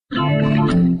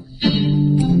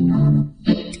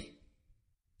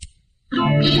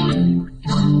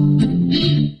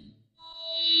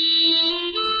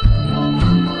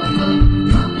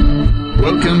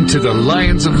to the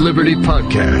Lions of Liberty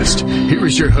podcast. Here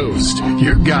is your host,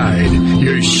 your guide,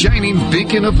 your shining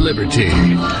beacon of liberty,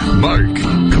 Mark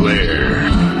Claire.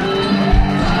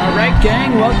 All right,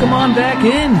 gang, welcome on back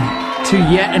in to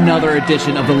yet another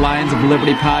edition of the Lions of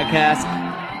Liberty podcast.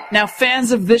 Now,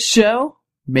 fans of this show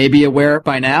may be aware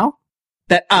by now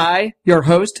that I, your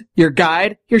host, your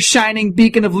guide, your shining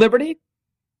beacon of liberty,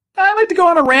 I like to go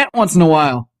on a rant once in a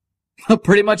while.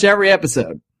 Pretty much every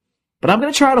episode. But I'm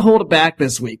going to try to hold it back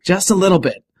this week, just a little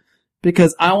bit,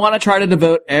 because I want to try to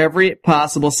devote every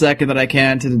possible second that I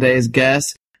can to today's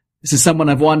guest. This is someone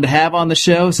I've wanted to have on the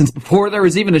show since before there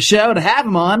was even a show to have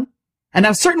him on. And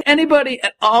I'm certain anybody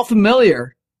at all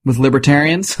familiar with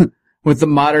libertarians, with the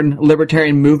modern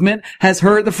libertarian movement, has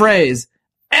heard the phrase,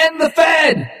 "End the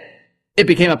Fed!" It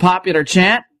became a popular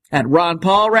chant at Ron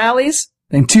Paul rallies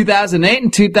in 2008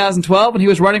 and 2012 when he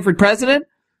was running for president.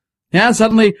 Yeah,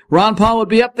 suddenly Ron Paul would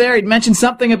be up there. He'd mention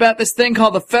something about this thing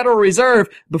called the Federal Reserve.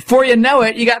 Before you know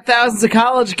it, you got thousands of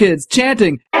college kids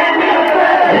chanting,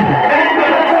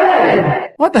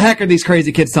 "What the heck are these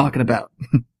crazy kids talking about?"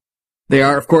 They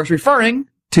are, of course, referring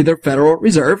to the Federal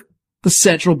Reserve, the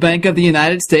central bank of the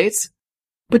United States.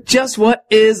 But just what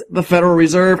is the Federal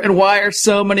Reserve, and why are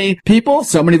so many people,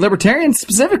 so many libertarians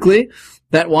specifically,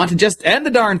 that want to just end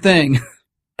the darn thing?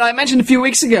 I mentioned a few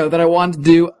weeks ago that I wanted to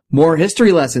do more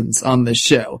history lessons on this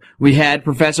show. We had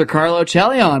Professor Carlo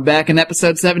Celli on back in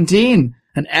episode 17,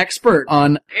 an expert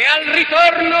on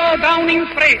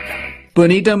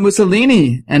Benito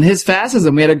Mussolini and his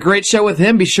fascism. We had a great show with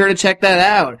him. Be sure to check that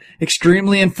out.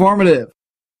 Extremely informative.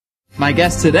 My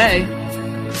guest today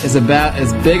is about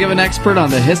as big of an expert on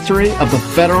the history of the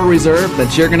Federal Reserve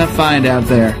that you're going to find out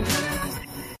there.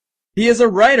 He is a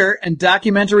writer and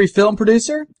documentary film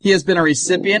producer. He has been a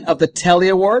recipient of the Telly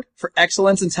Award for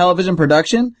Excellence in Television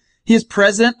Production. He is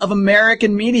president of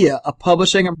American Media, a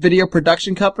publishing and video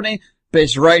production company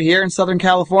based right here in Southern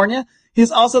California. He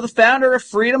is also the founder of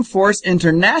Freedom Force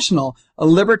International, a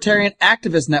libertarian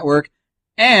activist network,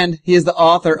 and he is the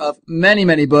author of many,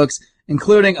 many books,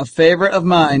 including a favorite of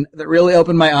mine that really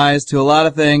opened my eyes to a lot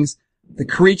of things, The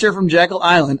Creature from Jekyll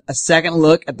Island, a second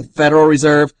look at the Federal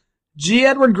Reserve. G.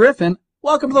 Edward Griffin,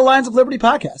 welcome to the Lions of Liberty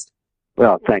podcast.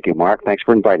 Well, thank you, Mark. Thanks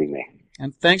for inviting me.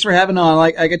 And thanks for having on.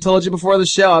 Like I told you before the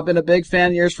show, I've been a big fan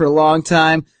of yours for a long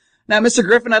time. Now, Mr.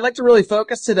 Griffin, I'd like to really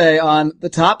focus today on the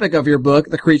topic of your book,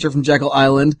 The Creature from Jekyll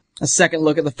Island, a second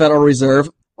look at the Federal Reserve.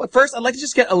 But first, I'd like to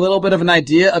just get a little bit of an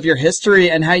idea of your history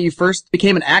and how you first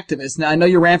became an activist. Now, I know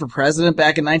you ran for president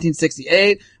back in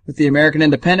 1968 with the American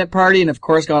Independent Party and, of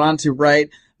course, gone on to write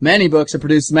many books and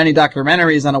produce many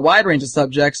documentaries on a wide range of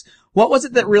subjects. What was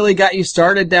it that really got you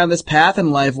started down this path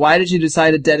in life? Why did you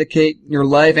decide to dedicate your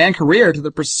life and career to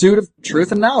the pursuit of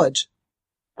truth and knowledge?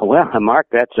 Well, Mark,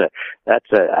 that's a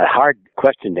hard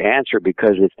question to answer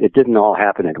because it didn't all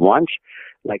happen at once.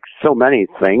 Like so many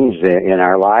things in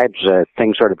our lives,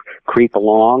 things sort of creep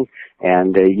along,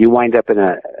 and you wind up in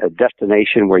a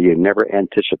destination where you never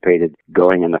anticipated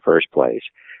going in the first place.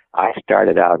 I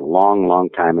started out a long, long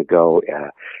time ago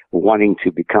wanting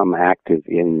to become active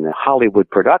in Hollywood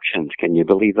productions. Can you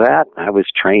believe that? I was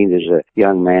trained as a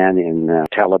young man in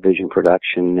television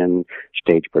production and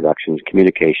stage productions,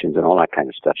 communications, and all that kind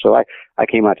of stuff. So I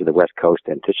came out to the West Coast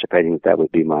anticipating that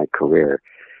would be my career.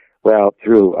 Well,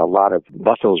 through a lot of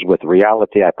bustles with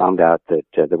reality, I found out that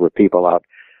there were people out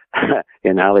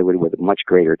in Hollywood with much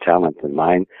greater talent than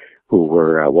mine, who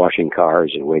were washing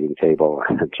cars and waiting table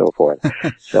and so forth.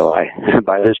 So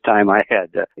by this time I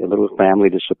had a little family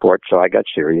to support, so I got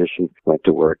serious and went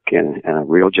to work in a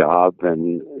real job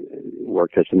and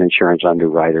worked as an insurance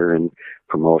underwriter and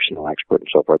promotional expert and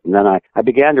so forth. And then I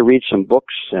began to read some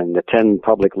books and attend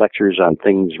public lectures on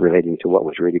things relating to what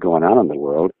was really going on in the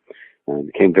world, and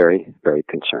became very, very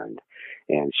concerned.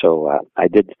 And so I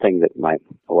did the thing that my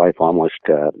wife almost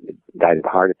died of a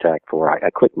heart attack for. I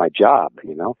quit my job,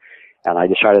 and I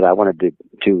decided I wanted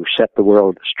to set the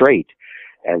world straight.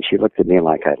 And she looked at me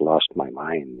like I'd lost my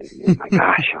mind. My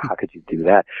gosh, how could you do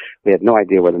that? We had no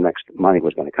idea where the next money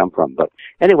was going to come from. But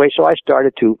anyway, so I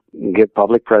started to give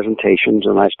public presentations,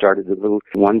 and I started a little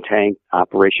one-tank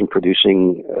operation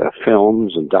producing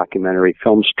films and documentary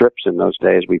film strips in those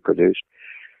days we produced.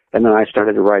 And then I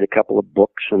started to write a couple of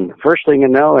books. And the first thing you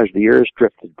know, as the years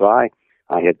drifted by,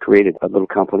 I had created a little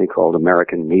company called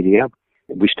American Media.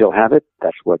 We still have it.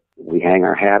 That's what we hang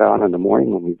our hat on in the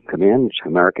morning when we come in. It's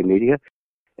American Media.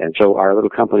 And so our little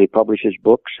company publishes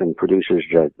books and produces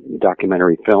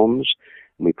documentary films.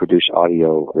 We produce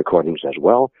audio recordings as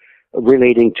well,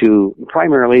 relating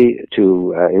primarily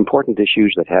to important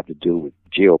issues that have to do with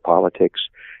geopolitics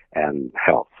and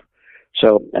health.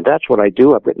 So, and that's what I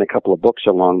do. I've written a couple of books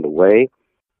along the way.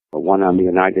 one on the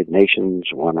United Nations,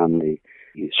 one on the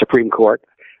Supreme Court.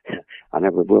 I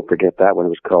never will forget that one. It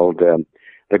was called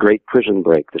The Great Prison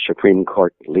Break. The Supreme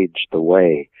Court Leads the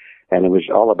Way. And it was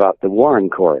all about the Warren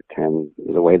Court and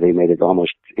the way they made it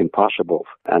almost impossible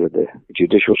under the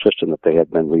judicial system that they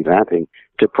had been revamping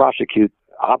to prosecute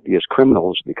obvious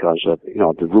criminals because of,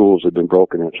 the rules had been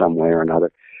broken in some way or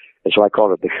another. And so I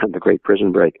called it the Great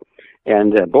Prison Break.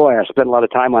 And boy, I spent a lot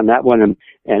of time on that one, and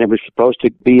it was supposed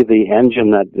to be the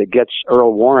engine that gets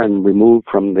Earl Warren removed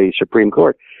from the Supreme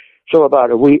Court. So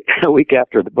about a week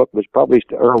after the book was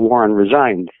published, Earl Warren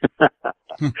resigned.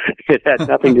 It had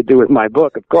nothing to do with my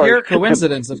book, of course. Pure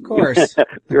coincidence, of course.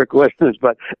 Pure coincidence.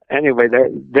 But anyway,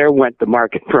 there went the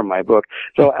market for my book.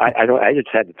 So I just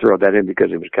had to throw that in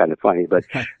because it was kind of funny. But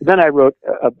then I wrote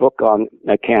a book on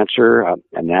cancer,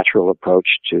 a natural approach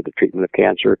to the treatment of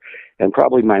cancer. And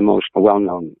probably my most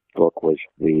well-known book was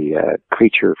The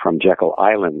Creature from Jekyll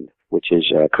Island, which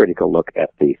is a critical look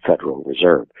at the Federal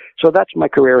Reserve. So that's my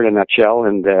career in a nutshell,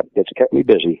 and it's kept me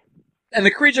busy. And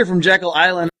The Creature from Jekyll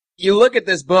Island, you look at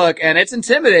this book, and it's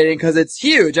intimidating because it's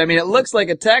huge. I mean, it looks like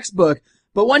a textbook,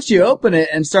 but once you open it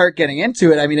and start getting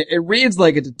into it, I mean, it reads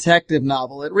like a detective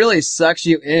novel. It really sucks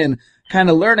you in, kind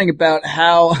of learning about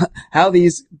how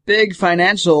these big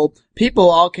financial people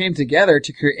all came together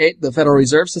to create the Federal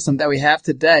Reserve System that we have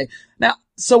today. Now,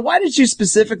 so why did you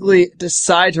specifically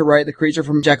decide to write The Creature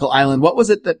from Jekyll Island? What was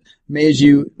it that made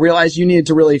you realize you needed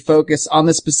to really focus on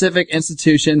the specific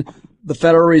institution, the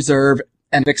Federal Reserve,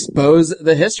 and expose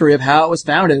the history of how it was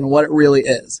founded and what it really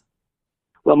is?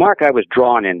 Well, Mark, I was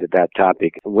drawn into that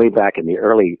topic way back in the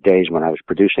early days when I was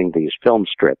producing these film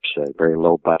strips, very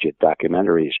low-budget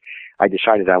documentaries. I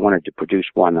decided I wanted to produce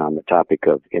one on the topic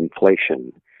of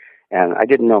inflation. And I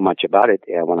didn't know much about it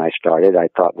when I started. I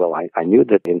thought, well, I knew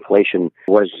that inflation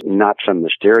was not some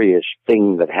mysterious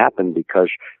thing that happened because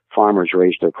farmers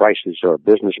raised their prices or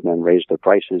businessmen raised their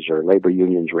prices or labor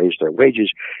unions raised their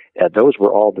wages. Those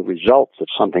were all the results of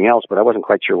something else, but I wasn't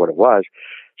quite sure what it was.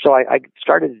 So I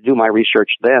started to do my research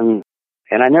then,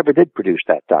 and I never did produce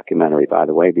that documentary, by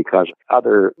the way, because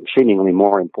other seemingly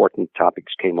more important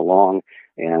topics came along,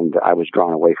 and I was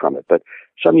drawn away from it. But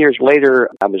some years later,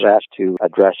 I was asked to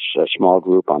address a small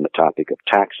group on the topic of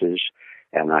taxes,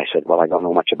 and I said, well, I don't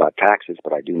know much about taxes,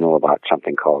 but I do know about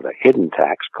something called a hidden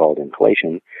tax called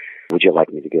inflation. Would you like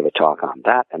me to give a talk on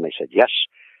that? And they said, yes.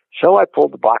 So I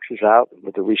pulled the boxes out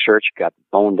with the research, got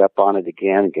boned up on it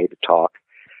again, and gave a talk.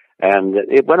 And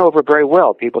it went over very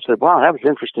well. People said, wow, that was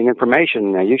interesting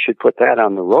information. You should put that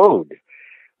on the road.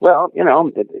 Well,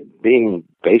 being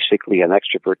basically an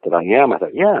extrovert that I am, I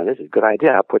thought, yeah, this is a good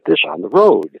idea. I'll put this on the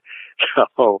road.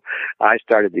 So I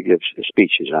started to give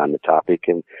speeches on the topic,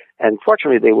 and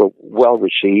fortunately they were well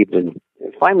received. And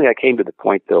finally I came to the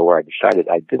point, though, where I decided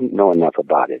I didn't know enough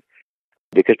about it.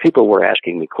 Because people were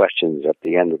asking me questions at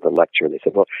the end of the lecture. They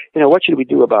said, well, what should we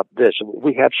do about this?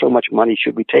 We have so much money.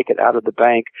 Should we take it out of the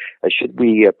bank? Should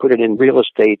we put it in real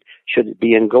estate? Should it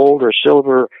be in gold or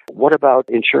silver? What about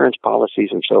insurance policies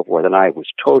and so forth? And I was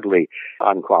totally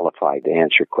unqualified to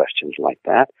answer questions like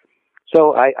that.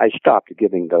 So I stopped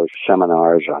giving those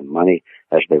seminars on money,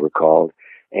 as they were called,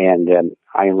 and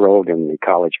I enrolled in the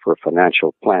College for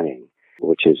Financial Planning,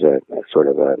 which is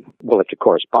it's a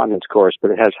correspondence course,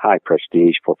 but it has high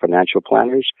prestige for financial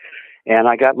planners. And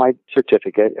I got my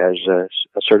certificate as a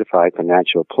certified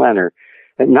financial planner,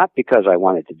 and not because I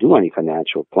wanted to do any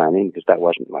financial planning, because that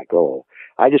wasn't my goal.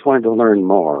 I just wanted to learn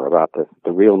more about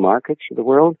the real markets of the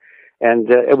world. And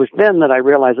it was then that I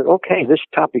realized that, okay, this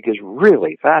topic is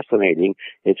really fascinating.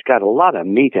 It's got a lot of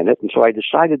meat in it. And so I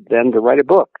decided then to write a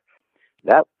book.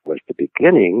 That was the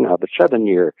beginning of a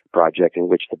 7-year project in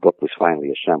which the book was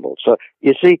finally assembled. So,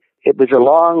 you see, it was a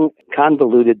long,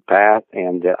 convoluted path,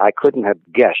 and I couldn't have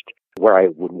guessed where I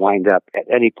would wind up at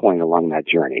any point along that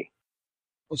journey.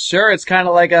 Well, sure, it's kind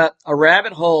of like a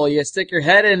rabbit hole. You stick your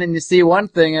head in and you see one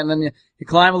thing, and then you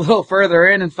climb a little further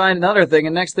in and find another thing,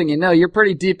 and next thing you know, you're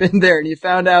pretty deep in there, and you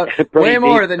found out way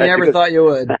more than you ever thought you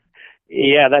would.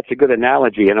 Yeah, that's a good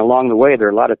analogy. And along the way, there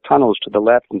are a lot of tunnels to the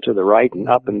left and to the right and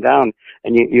up and down.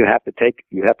 And you have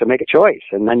to make a choice.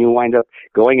 And then you wind up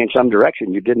going in some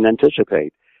direction you didn't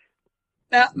anticipate.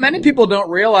 Now, many people don't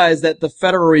realize that the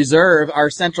Federal Reserve, our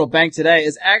central bank today,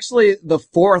 is actually the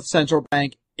fourth central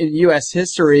bank in U.S.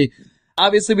 history.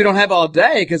 Obviously, we don't have all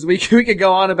day because we could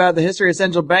go on about the history of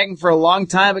central banking for a long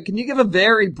time, but can you give a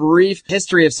very brief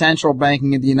history of central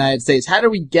banking in the United States? How do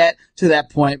we get to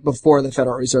that point before the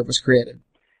Federal Reserve was created?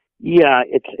 Yeah,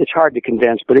 it's hard to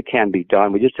condense, but it can be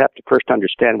done. We just have to first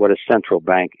understand what a central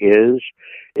bank is.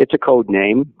 It's a code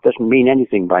name. It doesn't mean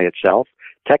anything by itself.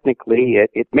 Technically,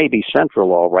 it may be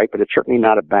central, all right, but it's certainly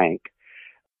not a bank.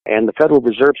 And the Federal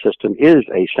Reserve System is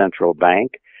a central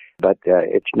bank, but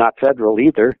it's not federal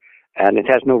either, and it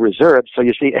has no reserves. So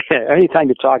you see, anytime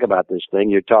you talk about this thing,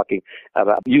 you're talking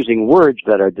about using words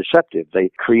that are deceptive. They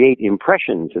create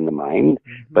impressions in the mind,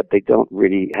 but they don't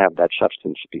really have that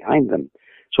substance behind them.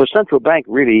 So a central bank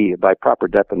really, by proper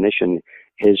definition,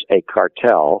 is a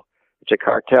cartel. It's a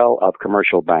cartel of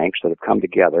commercial banks that have come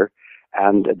together,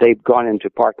 and they've gone into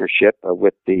partnership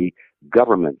with the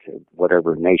government,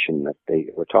 whatever nation that they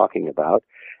were talking about.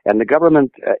 And the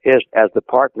government, as the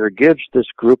partner, gives this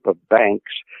group of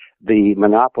banks the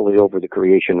monopoly over the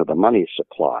creation of the money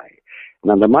supply.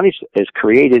 Now, the money is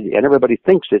created, and everybody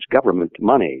thinks it's government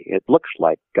money. It looks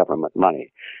like government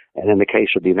money. And in the case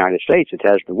of the United States, it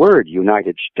has the word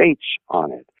United States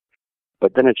on it.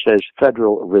 But then it says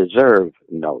Federal Reserve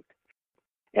Note.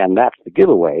 And that's the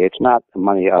giveaway. It's not the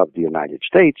money of the United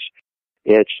States.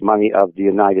 It's money of the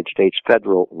United States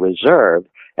Federal Reserve.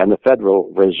 And the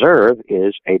Federal Reserve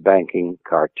is a banking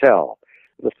cartel.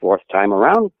 The fourth time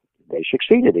around, they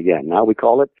succeeded again. Now we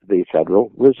call it the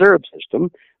Federal Reserve System,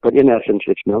 but in essence,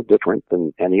 it's no different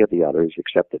than any of the others,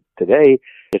 except that today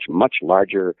it's much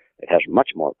larger, it has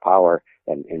much more power,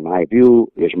 and in my view,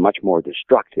 is much more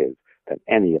destructive than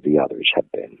any of the others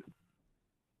have been.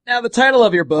 Now, the title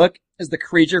of your book is The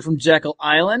Creature from Jekyll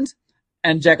Island.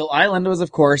 And Jekyll Island was,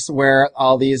 of course, where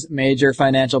all these major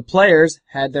financial players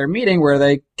had their meeting where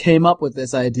they came up with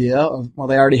this idea of, well,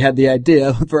 they already had the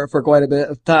idea for quite a bit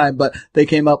of time, but they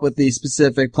came up with the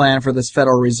specific plan for this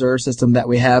Federal Reserve System that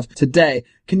we have today.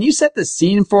 Can you set the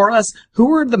scene for us? Who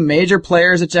were the major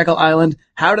players at Jekyll Island?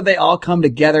 How did they all come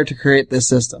together to create this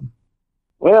system?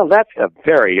 Well, that's a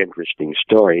very interesting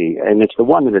story, and it's the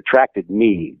one that attracted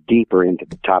me deeper into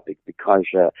the topic because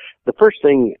the first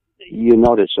thing you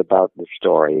notice about the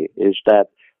story is that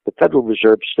the Federal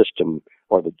Reserve System,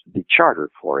 or the charter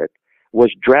for it,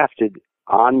 was drafted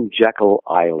on Jekyll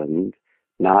Island,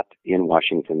 not in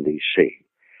Washington, D.C.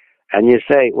 And you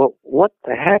say, well, what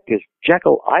the heck is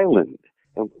Jekyll Island?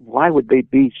 And why would they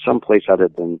be someplace other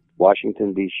than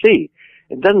Washington, D.C.?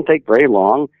 It doesn't take very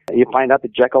long. You find out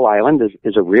that Jekyll Island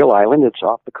is a real island. It's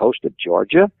off the coast of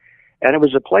Georgia. And it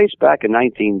was a place back in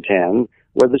 1910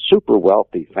 where the super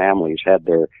wealthy families had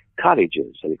their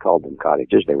cottages. They called them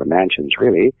cottages. They were mansions,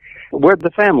 really, where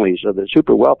the families of the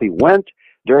super wealthy went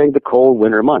during the cold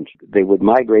winter months. They would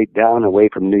migrate down away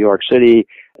from New York City.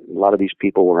 A lot of these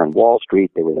people were on Wall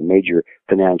Street. They were the major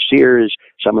financiers.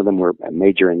 Some of them were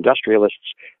major industrialists.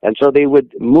 And so they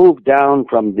would move down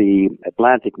from the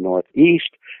Atlantic Northeast,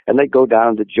 and they'd go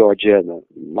down to Georgia, and a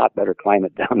lot better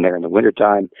climate down there in the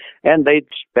wintertime, and they'd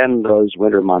spend those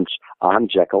winter months on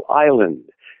Jekyll Island.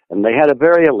 And they had a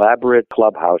very elaborate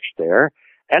clubhouse there,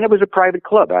 and it was a private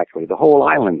club, actually. The whole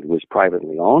island was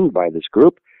privately owned by this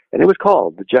group, and it was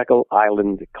called the Jekyll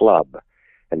Island Club.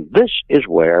 And this is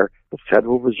where the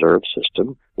Federal Reserve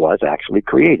System was actually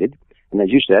created. And as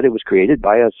you said, it was created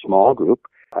by a small group,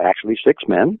 actually 6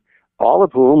 men, all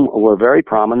of whom were very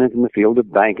prominent in the field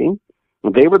of banking.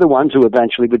 They were the ones who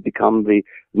eventually would become the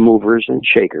movers and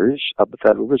shakers of the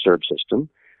Federal Reserve System.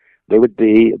 They would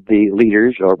be the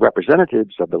leaders or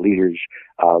representatives of the leaders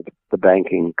of the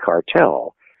banking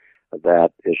cartel that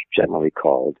is generally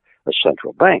called a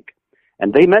central bank.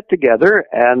 And they met together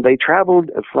and they traveled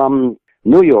from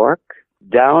New York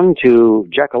down to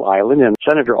Jekyll Island in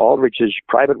Senator Aldrich's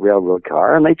private railroad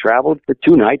car, and they traveled for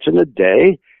 2 nights and a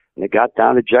day. And they got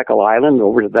down to Jekyll Island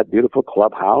over to that beautiful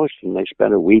clubhouse, and they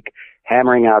spent a week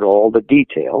hammering out all the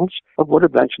details of what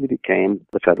eventually became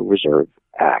the Federal Reserve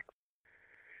Act.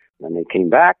 When they came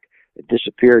back, it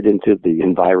disappeared into the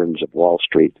environs of Wall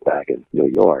Street back in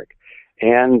New York.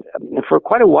 And for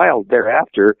quite a while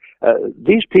thereafter,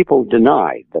 these people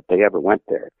denied that they ever went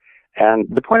there. And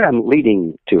the point I'm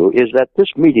leading to is that this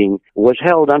meeting was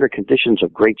held under conditions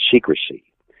of great secrecy.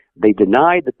 They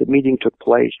denied that the meeting took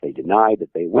place. They denied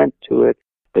that they went to it.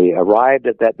 They arrived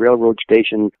at that railroad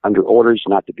station under orders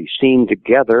not to be seen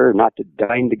together, not to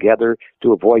dine together,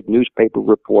 to avoid newspaper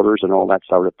reporters and all that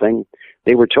sort of thing.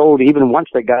 They were told even once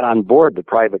they got on board the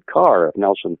private car of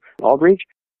Nelson Aldrich,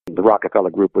 the Rockefeller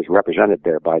Group was represented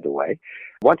there, by the way.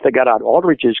 Once they got out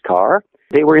Aldrich's car,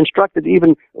 they were instructed,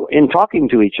 even in talking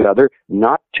to each other,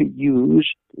 not to use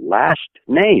last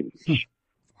names.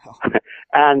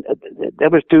 And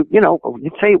that was to,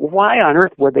 you'd say, why on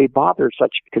earth would they bother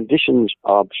such conditions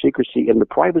of secrecy in the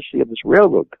privacy of this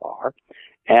railroad car,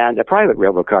 and a private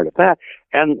railroad car at that?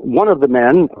 And one of the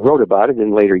men wrote about it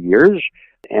in later years,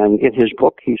 and in his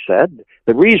book he said,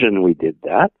 the reason we did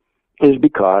that is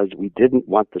because we didn't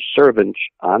want the servants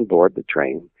on board the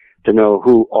train to know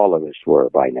who all of us were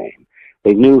by name.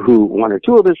 They knew who one or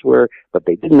two of us were, but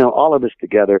they didn't know all of us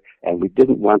together, and we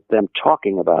didn't want them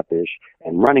talking about this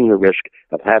and running the risk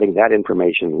of having that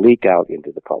information leak out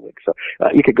into the public. So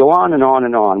you could go on and on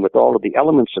and on with all of the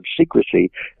elements of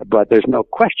secrecy, but there's no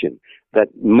question that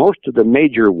most of the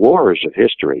major wars of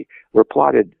history were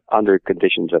plotted under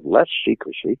conditions of less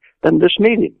secrecy than this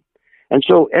meeting. And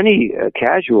so any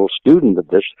casual student of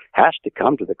this has to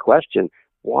come to the question,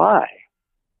 why?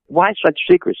 Why such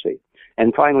secrecy?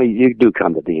 And finally, you do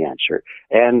come to the answer.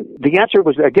 And the answer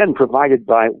was, again, provided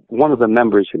by one of the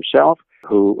members himself,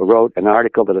 who wrote an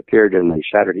article that appeared in the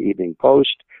Saturday Evening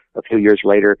Post a few years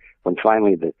later, when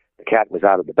finally the cat was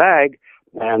out of the bag.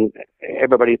 And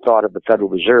everybody thought of the Federal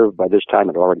Reserve. By this time,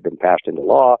 it had already been passed into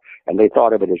law, and they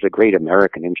thought of it as a great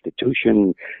American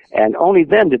institution. And only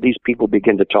then did these people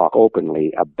begin to talk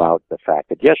openly about the fact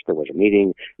that, yes, there was a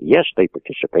meeting, yes, they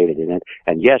participated in it,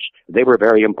 and yes, they were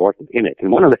very important in it.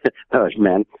 And one of those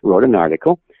men wrote an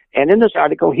article, and in this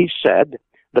article, he said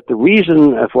that the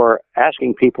reason for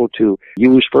asking people to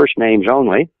use first names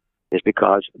only is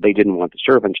because they didn't want the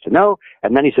servants to know.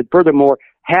 And then he said, furthermore,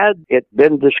 had it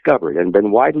been discovered and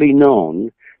been widely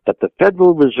known that the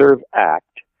Federal Reserve Act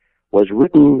was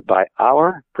written by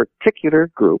our particular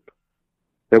group,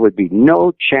 there would be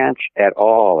no chance at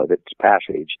all of its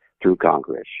passage through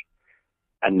Congress.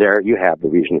 And there you have the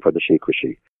reason for the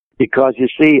secrecy. Because, you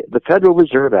see, the Federal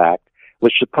Reserve Act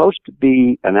was supposed to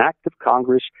be an act of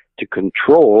Congress to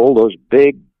control those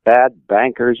big, bad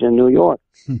bankers in New York.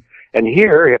 And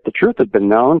here, if the truth had been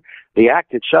known, the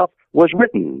act itself was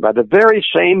written by the very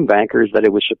same bankers that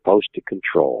it was supposed to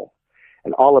control.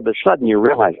 And all of a sudden you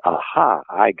realize, aha,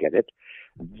 I get it.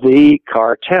 The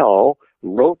cartel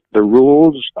wrote the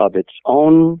rules of its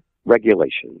own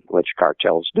regulation, which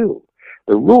cartels do.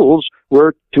 The rules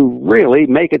were to really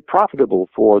make it profitable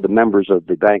for the members of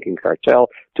the banking cartel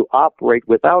to operate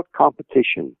without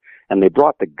competition. And they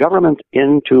brought the government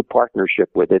into partnership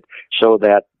with it so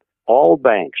that all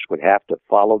banks would have to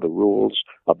follow the rules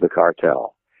of the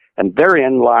cartel. And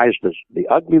therein lies the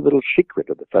ugly little secret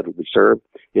of the Federal Reserve,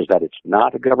 is that it's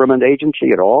not a government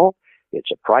agency at all. It's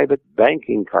a private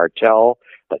banking cartel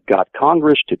that got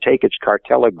Congress to take its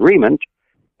cartel agreement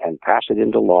and pass it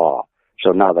into law.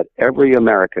 So now that every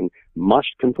American must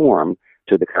conform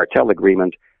to the cartel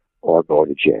agreement or go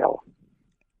to jail.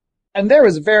 And there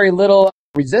was very little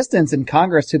resistance in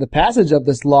Congress to the passage of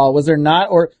this law, was there not?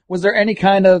 Or was there any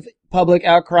kind of public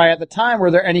outcry at the time?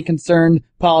 Were there any concerned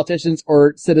politicians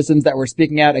or citizens that were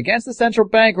speaking out against the central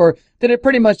bank, or did it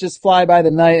pretty much just fly by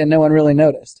the night and no one really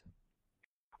noticed?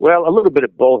 Well, a little bit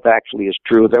of both actually is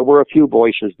true. There were a few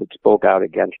voices that spoke out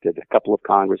against it, a couple of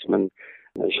congressmen.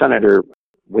 Senator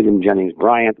William Jennings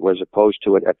Bryant was opposed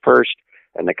to it at first,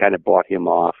 and they kind of bought him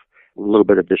off. A little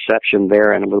bit of deception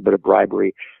there and a little bit of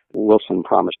bribery. Wilson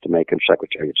promised to make him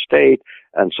Secretary of State,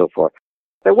 and so forth.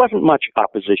 There wasn't much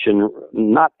opposition,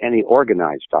 not any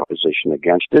organized opposition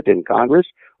against it in Congress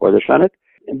or the Senate,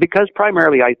 because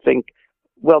primarily I think,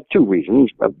 well, two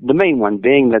reasons. The main one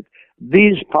being that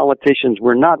these politicians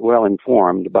were not well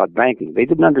informed about banking. They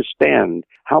didn't understand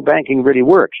how banking really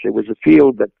works. It was a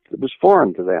field that was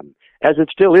foreign to them, as it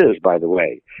still is, by the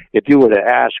way. If you were to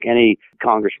ask any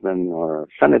congressman or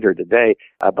senator today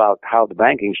about how the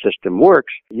banking system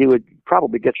works, you would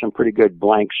probably get some pretty good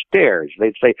blank stares.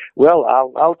 They'd say, well,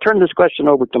 I'll turn this question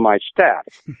over to my staff.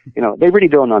 You know, they really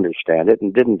don't understand it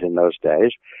and didn't in those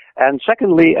days. And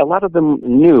secondly, a lot of them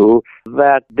knew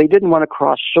that they didn't want to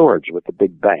cross swords with the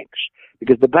big banks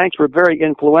because the banks were very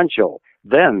influential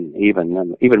then,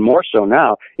 even more so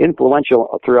now,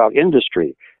 influential throughout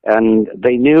industry. And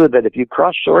they knew that if you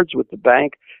cross swords with the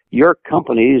bank, your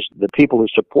companies, the people who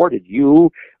supported you,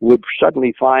 would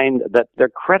suddenly find that their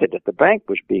credit at the bank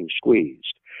was being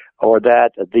squeezed, or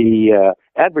that the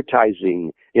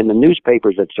advertising in the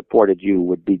newspapers that supported you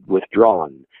would be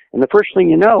withdrawn. And the first thing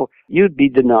you know, you'd be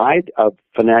denied of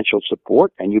financial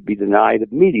support and you'd be denied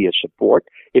of media support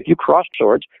if you crossed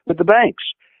swords with the banks.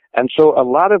 And so a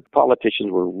lot of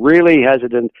politicians were really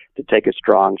hesitant to take a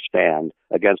strong stand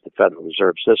against the Federal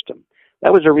Reserve System.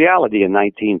 That was a reality in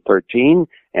 1913,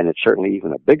 and it's certainly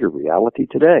even a bigger reality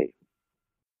today.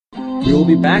 We will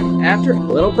be back after a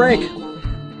little break.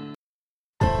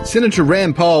 Senator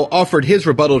Rand Paul offered his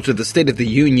rebuttal to the State of the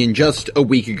Union just a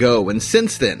week ago, and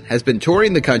since then has been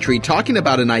touring the country talking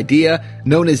about an idea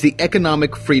known as the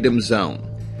Economic Freedom Zone.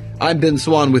 I'm Ben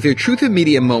Swan with your Truth in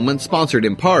Media Moment, sponsored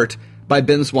in part by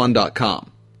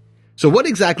benswan.com. So what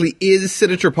exactly is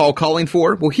Senator Paul calling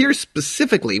for? Well, here's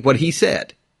specifically what he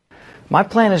said. My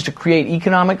plan is to create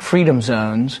economic freedom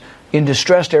zones in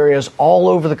distressed areas all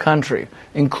over the country,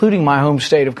 including my home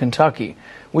state of Kentucky,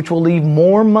 which will leave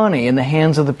more money in the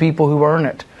hands of the people who earn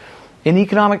it. In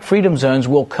economic freedom zones,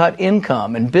 we'll cut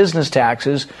income and business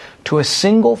taxes to a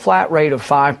single flat rate of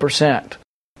 5%.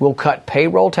 We'll cut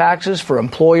payroll taxes for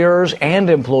employers and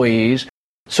employees,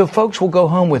 so folks will go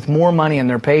home with more money in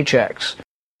their paychecks.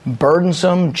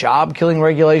 Burdensome, job-killing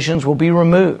regulations will be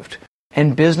removed,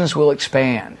 and business will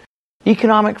expand.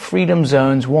 Economic freedom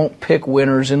zones won't pick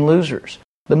winners and losers.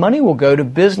 The money will go to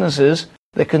businesses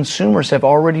that consumers have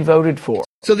already voted for.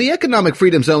 So the economic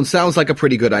freedom zone sounds like a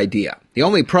pretty good idea. The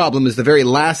only problem is the very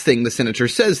last thing the senator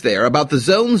says there about the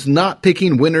zones not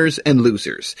picking winners and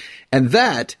losers. And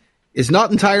that is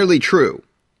not entirely true.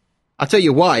 I'll tell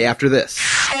you why after this.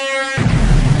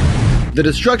 The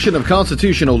destruction of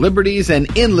constitutional liberties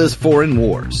and endless foreign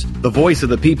wars. The voice of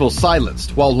the people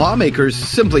silenced, while lawmakers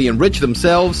simply enrich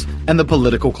themselves and the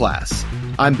political class.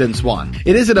 I'm Ben Swan.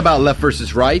 It isn't about left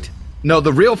versus right. No,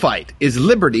 the real fight is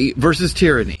liberty versus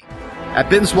tyranny. At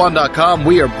benswan.com,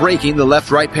 we are breaking the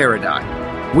left-right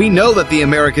paradigm. We know that the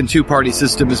American two-party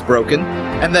system is broken,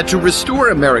 and that to restore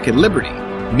American liberty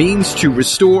means to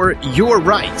restore your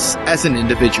rights as an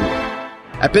individual.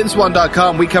 At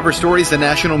benswan.com, we cover stories the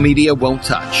national media won't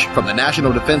touch, from the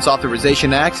National Defense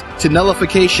Authorization Act to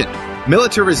nullification,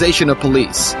 militarization of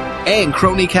police, and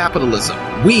crony capitalism.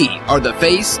 We are the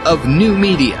face of new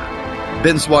media.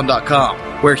 benswan.com,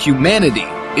 where humanity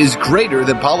is greater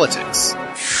than politics.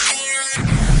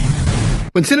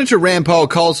 When Senator Rand Paul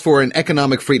calls for an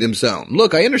economic freedom zone,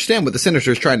 look, I understand what the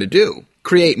senator is trying to do.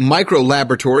 Create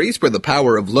micro-laboratories where the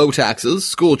power of low taxes,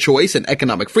 school choice, and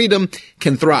economic freedom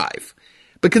can thrive.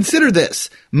 But consider this.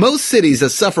 Most cities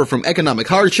that suffer from economic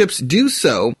hardships do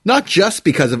so not just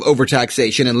because of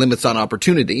overtaxation and limits on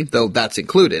opportunity, though that's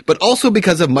included, but also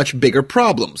because of much bigger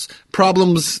problems.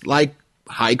 Problems like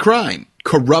high crime,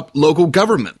 corrupt local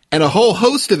government, and a whole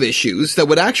host of issues that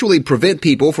would actually prevent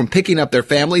people from picking up their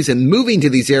families and moving to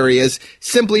these areas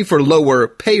simply for lower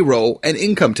payroll and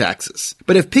income taxes.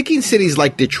 But if picking cities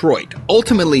like Detroit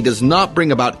ultimately does not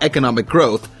bring about economic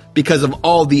growth because of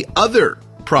all the other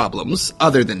problems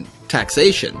other than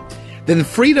taxation, then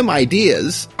freedom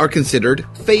ideas are considered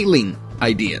failing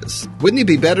ideas. Wouldn't it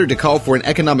be better to call for an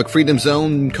economic freedom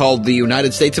zone called the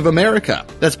United States of America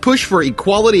that's pushed for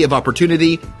equality of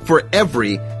opportunity for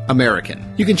every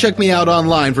American? You can check me out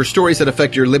online for stories that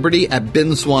affect your liberty at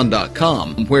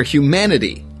benswan.com, where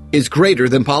humanity is greater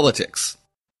than politics.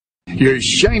 Your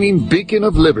shining beacon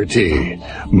of liberty,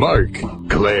 Mark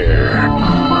Claire.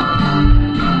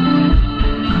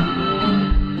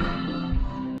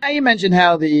 Now, you mentioned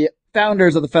how the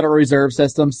founders of the Federal Reserve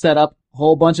System set up a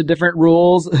whole bunch of different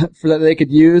rules for that they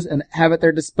could use and have at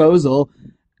their disposal.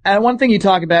 And one thing you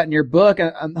talk about in your book,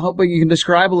 and I'm hoping you can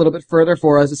describe a little bit further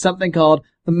for us, is something called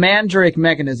the Mandrake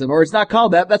mechanism, or it's not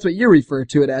called that. That's what you refer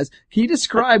to it as. Can you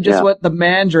describe just what the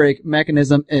Mandrake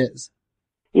mechanism is?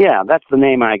 Yeah, that's the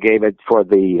name I gave it for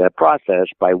the process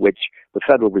by which the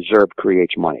Federal Reserve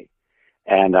creates money.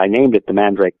 And I named it the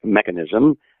Mandrake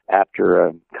mechanism after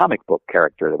a comic book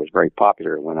character that was very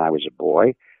popular when I was a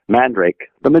boy, Mandrake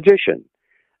the Magician.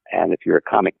 And if you're a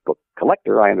comic book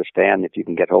collector, I understand if you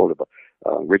can get hold of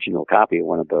an original copy of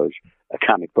one of those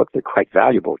comic books, they're quite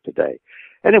valuable today.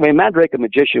 Anyway, Mandrake the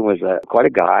Magician was quite a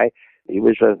guy. He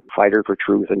was a fighter for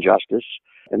truth and justice,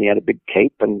 and he had a big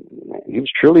cape, and he was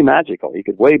truly magical. He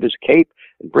could wave his cape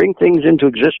and bring things into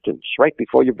existence right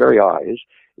before your very eyes,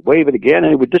 wave it again,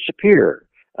 and it would disappear.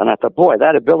 And I thought, boy,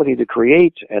 that ability to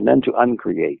create and then to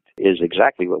uncreate is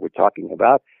exactly what we're talking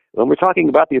about when we're talking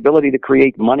about the ability to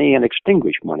create money and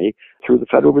extinguish money through the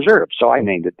Federal Reserve. So I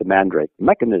named it the Mandrake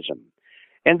mechanism.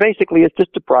 And basically, it's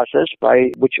just a process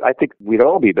by which I think we'd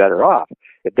all be better off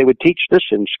if they would teach this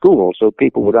in school so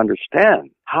people would understand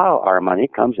how our money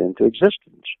comes into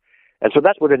existence. And so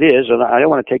that's what it is, and I don't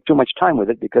want to take too much time with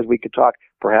it because we could talk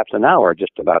perhaps an hour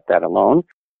just about that alone.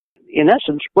 In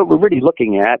essence, what we're really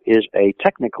looking at is a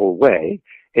technical way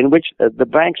in which the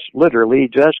banks literally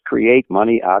just create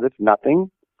money out of nothing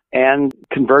and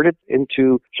convert it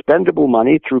into spendable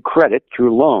money through credit,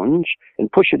 through loans,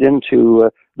 and push it into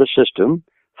the system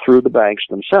through the banks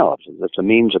themselves. That's a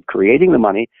means of creating the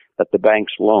money that the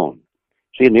banks loan.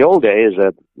 See, in the old days,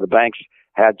 the banks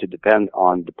had to depend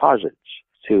on deposits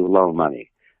to loan money.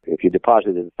 If you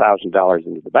deposited $1,000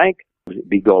 into the bank, it would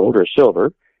be gold or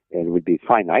silver, and it would be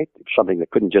finite, something that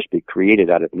couldn't just be created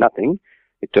out of nothing.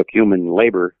 It took human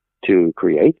labor to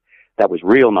create. That was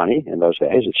real money in those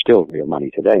days. It's still real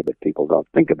money today, but people don't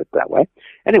think of it that way.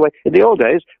 Anyway, in the old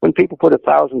days, when people put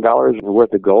 $1,000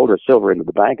 worth of gold or silver into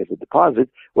the bank as a deposit,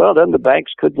 well, then the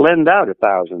banks could lend out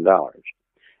 $1,000.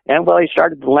 And well, they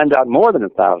started to lend out more than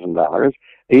 $1,000,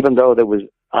 even though that was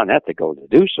unethical to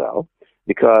do so,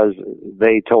 because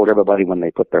they told everybody when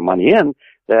they put their money in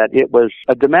that it was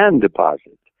a demand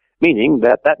deposit, meaning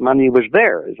that that money was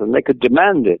theirs and they could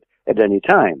demand it at any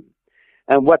time.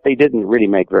 And what they didn't really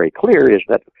make very clear is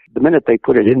that the minute they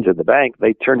put it into the bank,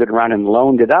 they turned it around and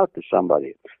loaned it out to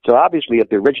somebody. So obviously, if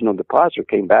the original depositor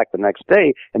came back the next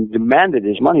day and demanded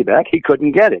his money back, he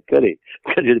couldn't get it, could he?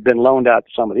 Because it had been loaned out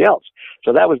to somebody else.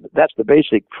 So that's the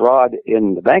basic fraud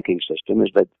in the banking system,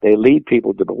 is that they lead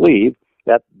people to believe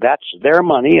that that's their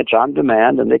money, it's on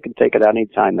demand, and they can take it any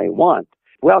time they want.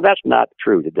 Well, that's not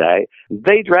true today.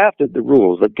 They drafted the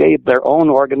rules that gave their own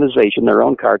organization, their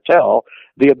own cartel,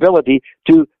 the ability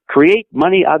to create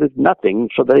money out of nothing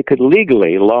so they could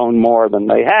legally loan more than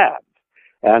they have.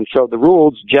 And so the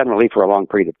rules generally for a long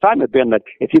period of time have been that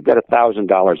if you've got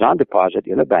 $1,000 on deposit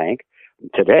in a bank,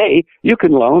 today you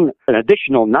can loan an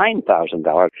additional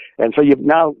 $9,000. And so you've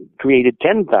now created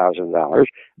 $10,000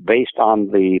 based on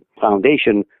the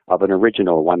foundation of an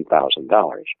original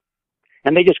 $1,000.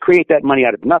 And they just create that money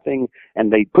out of nothing,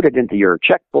 and they put it into your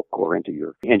checkbook or into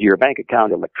your bank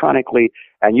account electronically,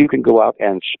 and you can go out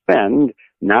and spend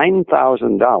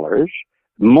 $9,000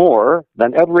 more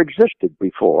than ever existed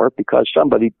before because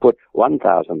somebody put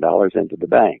 $1,000 into the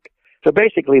bank. So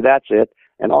basically that's it,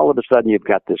 and all of a sudden you've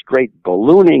got this great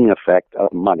ballooning effect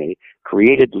of money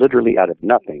created literally out of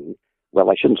nothing.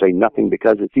 Well, I shouldn't say nothing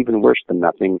because it's even worse than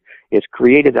nothing. It's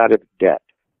created out of debt.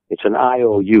 It's an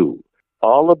IOU.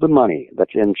 All of the money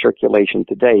that's in circulation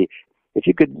today, if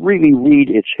you could really read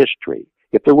its history,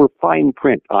 if there were fine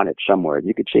print on it somewhere,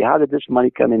 you could see how did this money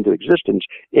come into existence,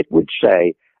 it would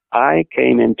say, I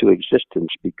came into existence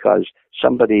because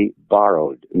somebody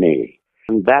borrowed me.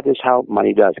 And that is how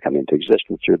money does come into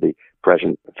existence through the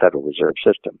present Federal Reserve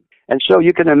System. And so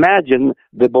you can imagine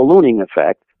the ballooning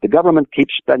effect. The government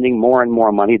keeps spending more and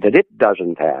more money that it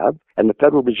doesn't have, and the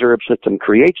Federal Reserve System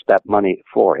creates that money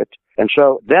for it. And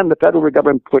so then the federal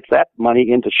government puts that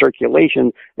money into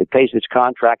circulation. It pays its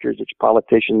contractors, its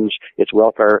politicians, its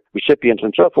welfare recipients,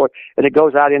 and so forth. And it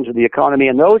goes out into the economy.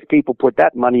 And those people put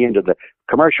that money into the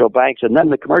commercial banks. And then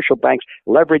the commercial banks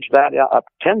leverage that up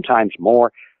 10 times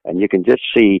more. And you can just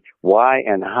see why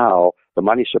and how the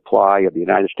money supply of the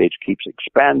United States keeps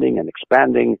expanding and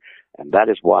expanding. And that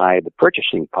is why the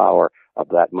purchasing power of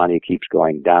that money keeps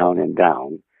going down and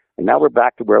down. And now we're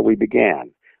back to where we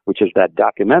began, which is that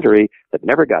documentary that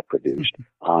never got produced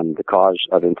on the cause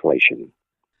of inflation.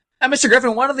 Now, Mr.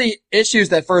 Griffin, one of the issues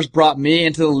that first brought me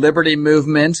into the liberty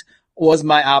movement was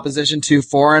my opposition to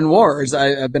foreign wars.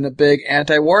 I've been a big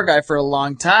anti-war guy for a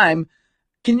long time.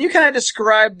 Can you kind of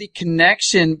describe the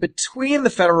connection between the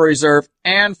Federal Reserve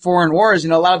and foreign wars? You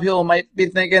know, a lot of people might be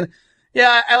thinking,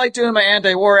 yeah, I like doing my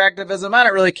anti-war activism. I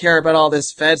don't really care about all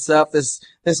this Fed stuff, this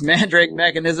Mandrake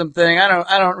mechanism thing. I'm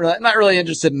not really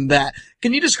interested in that.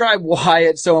 Can you describe why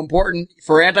it's so important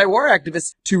for anti-war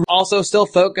activists to also still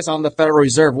focus on the Federal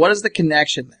Reserve? What is the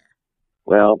connection there?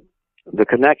 Well, the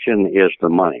connection is the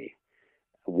money.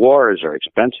 Wars are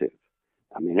expensive.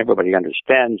 I mean, everybody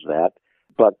understands that,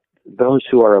 but those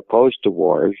who are opposed to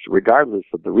wars, regardless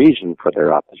of the reason for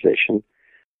their opposition,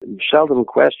 seldom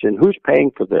question who's paying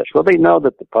for this. Well, they know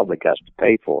that the public has to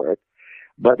pay for it.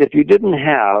 But if you didn't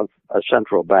have a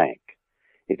central bank,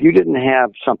 if you didn't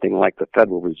have something like the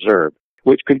Federal Reserve,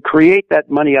 which could create that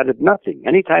money out of nothing,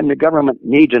 anytime the government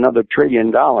needs another $1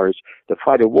 trillion to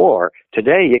fight a war,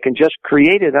 today you can just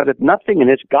create it out of nothing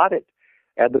and it's got it.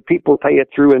 And the people pay it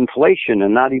through inflation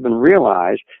and not even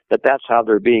realize that that's how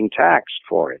they're being taxed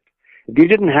for it. If you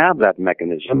didn't have that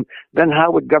mechanism, then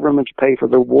how would governments pay for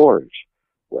their wars?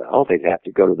 Well, they'd have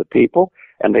to go to the people,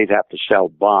 and they'd have to sell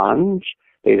bonds.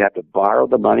 They'd have to borrow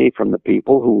the money from the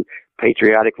people who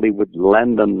patriotically would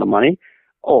lend them the money,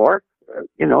 or,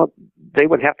 they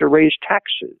would have to raise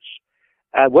taxes.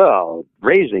 Well,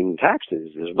 raising taxes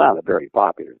is not a very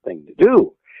popular thing to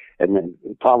do. And then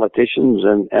politicians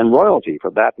and royalty,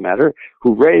 for that matter,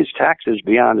 who raise taxes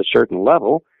beyond a certain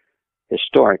level,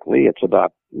 historically, it's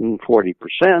about 40%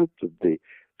 of the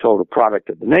total product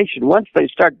of the nation. Once they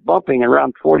start bumping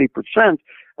around 40%,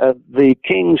 the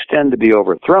kings tend to be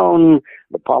overthrown,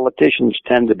 the politicians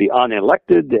tend to be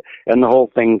unelected, and the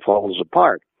whole thing falls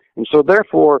apart. And so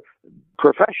therefore,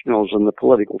 professionals in the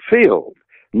political field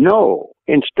know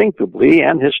instinctively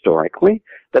and historically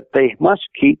that they must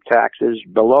keep taxes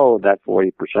below that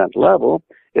 40% level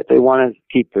if they want to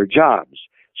keep their jobs.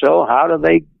 So how do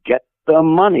they get the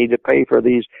money to pay for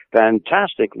these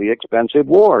fantastically expensive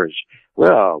wars?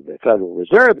 Well, the Federal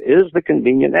Reserve is the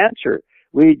convenient answer.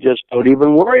 We just don't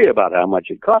even worry about how much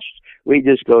it costs. We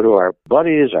just go to our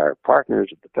buddies, our partners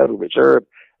at the Federal Reserve,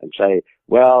 and say,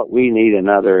 well, we need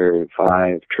another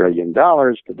 $5 trillion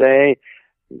today.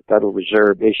 The Federal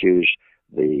Reserve issues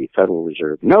the Federal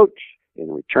Reserve notes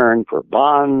in return for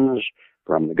bonds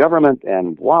from the government,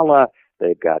 and voila,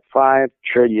 they've got $5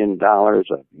 trillion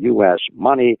of U.S.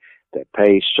 money to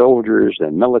pay soldiers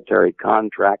and military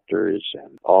contractors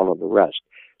and all of the rest.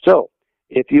 So,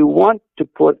 if you want to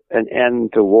put an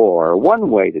end to war, one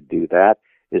way to do that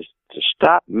is to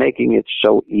stop making it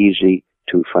so easy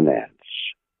to finance.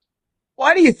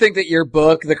 Why do you think that your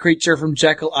book, The Creature from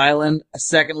Jekyll Island, A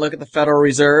Second Look at the Federal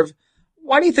Reserve,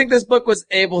 why do you think this book was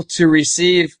able to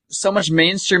receive so much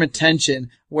mainstream attention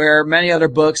where many other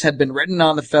books had been written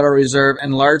on the Federal Reserve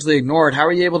and largely ignored? How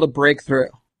were you able to break through?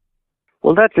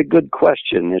 Well, that's a good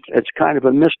question. It's kind of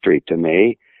a mystery to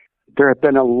me. There have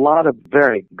been a lot of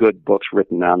very good books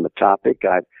written on the topic.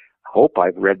 I hope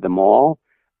I've read them all,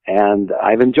 and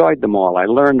I've enjoyed them all. I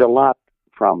learned a lot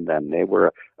from them. They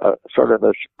were a sort of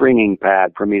a springing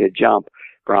pad for me to jump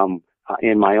from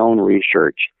in my own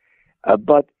research.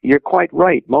 But you're quite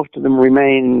right. Most of them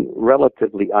remain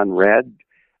relatively unread.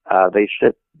 They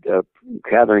sit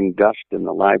gathering dust in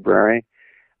the library.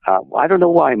 I don't know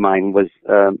why mine was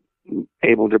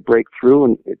able to break through,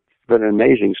 and it's been an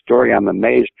amazing story. I'm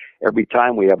amazed every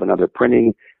time we have another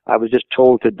printing. I was just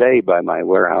told today by my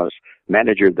warehouse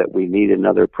manager that we need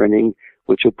another printing,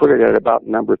 which will put it at about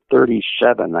number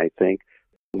 37, I think.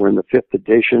 We're in the 5th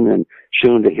edition and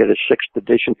soon to hit a 6th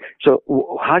edition. So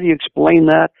how do you explain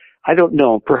that? I don't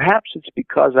know. Perhaps it's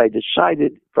because I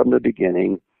decided from the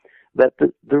beginning that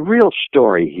the real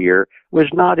story here was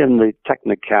not in the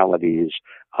technicalities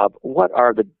of what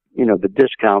are the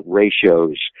discount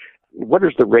ratios. What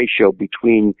is the ratio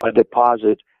between a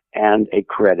deposit and a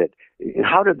credit?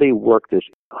 How do they work this?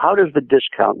 How does the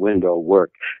discount window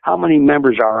work? How many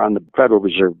members are on the Federal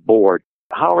Reserve Board?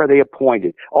 How are they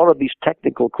appointed? All of these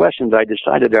technical questions I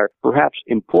decided are perhaps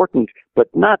important, but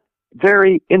not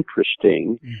very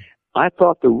interesting. I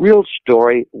thought the real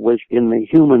story was in the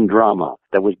human drama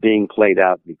that was being played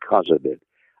out because of it.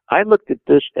 I looked at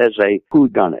this as a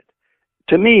whodunit.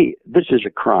 To me, this is a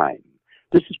crime.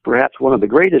 This is perhaps one of the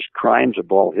greatest crimes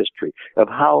of all history, of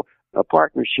how a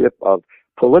partnership of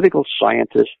political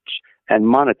scientists and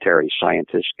monetary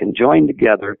scientists can join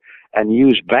together and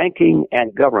use banking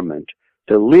and government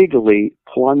to legally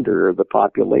plunder the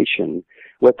population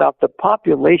without the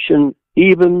population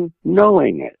even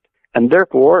knowing it. And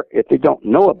therefore, if they don't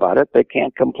know about it, they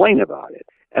can't complain about it.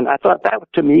 And I thought that,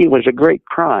 to me, was a great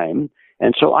crime.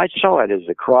 And so I saw it as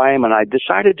a crime, and I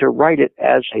decided to write it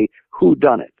as a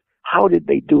whodunit. How did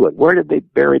they do it? Where did they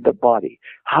bury the body?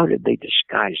 How did they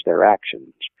disguise their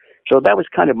actions? So that was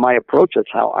kind of my approach. That's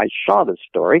how I saw the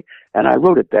story, and I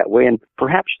wrote it that way, and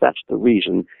perhaps that's the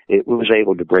reason it was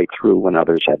able to break through when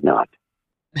others had not.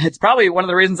 It's probably one of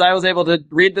the reasons I was able to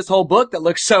read this whole book that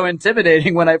looks so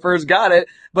intimidating when I first got it,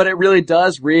 but it really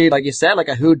does read, like you said, like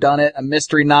a whodunit, a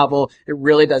mystery novel. It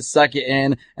really does suck you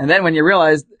in. And then when you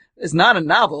realize it's not a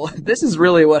novel, this is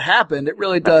really what happened, it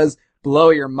really does blow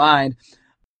your mind.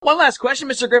 One last question,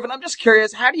 Mr. Griffin. I'm just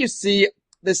curious, how do you see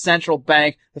this central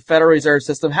bank, the Federal Reserve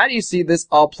System, how do you see this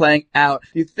all playing out?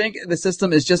 Do you think the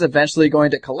system is just eventually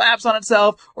going to collapse on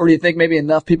itself? Or do you think maybe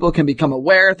enough people can become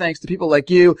aware, thanks to people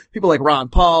like you, people like Ron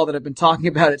Paul, that have been talking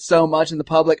about it so much in the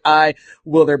public eye?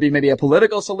 Will there be maybe a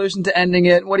political solution to ending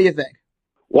it? What do you think?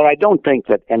 Well, I don't think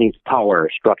that any power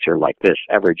structure like this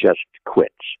ever just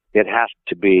quits. It has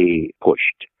to be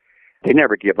pushed. They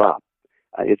never give up.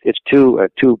 It's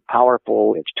too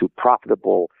powerful. It's too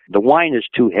profitable. The wine is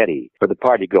too heady for the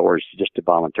party goers just to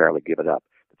voluntarily give it up.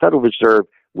 The Federal Reserve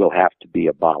will have to be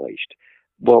abolished.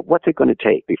 Well, what's it going to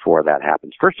take before that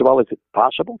happens? First of all, is it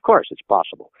possible? Of course, it's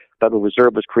possible. The Federal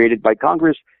Reserve was created by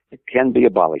Congress. It can be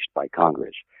abolished by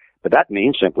Congress. But that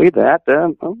means simply that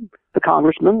the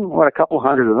congressmen, a couple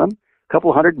hundred of them, a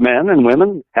couple hundred men and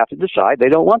women have to decide they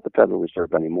don't want the Federal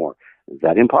Reserve anymore. Is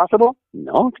that impossible?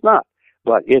 No, it's not.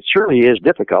 But it certainly is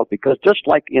difficult because just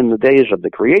like in the days of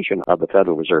the creation of the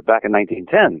Federal Reserve back in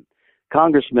 1910,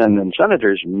 congressmen and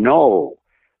senators know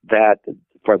that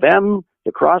for them,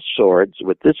 to cross swords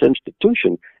with this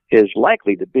institution is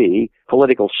likely to be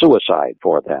political suicide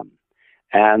for them.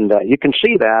 And you can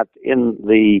see that in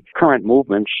the current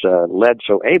movements led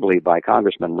so ably by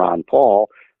Congressman Ron Paul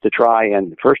to try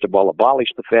and, first of all, abolish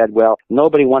the Fed. Well,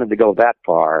 nobody wanted to go that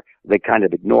far. They kind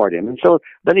of ignored him. And so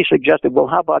then he suggested, well,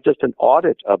 how about just an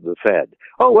audit of the Fed?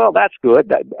 Oh, well, that's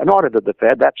good. An audit of the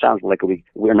Fed, that sounds like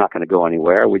we're not going to go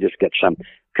anywhere. We just get some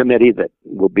committee that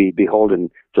will be beholden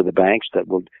to the banks that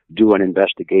will do an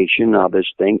investigation of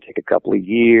this thing, take a couple of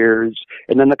years,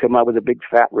 and then they'll come out with a big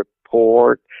fat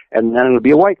report, and then it'll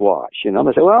be a whitewash. They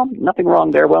say, well, nothing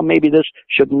wrong there. Well, maybe this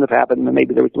shouldn't have happened, and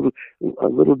maybe there was a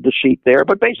little deceit there,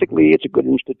 but basically it's a good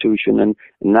institution, and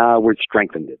now we've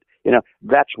strengthened it.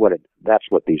 that's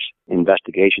what these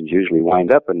investigations usually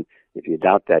wind up. And if you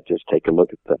doubt that, just take a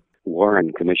look at the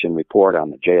Warren Commission report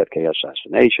on the JFK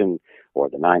assassination or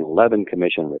the 9/11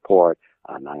 Commission report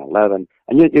on 9/11.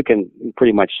 And you can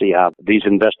pretty much see how these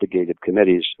investigative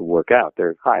committees work out.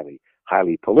 They're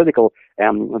highly political,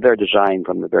 and they're designed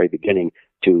from the very beginning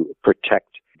to protect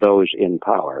those in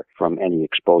power from any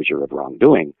exposure of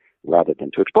wrongdoing rather than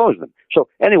to expose them. So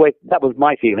anyway, that was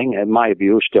my feeling, and my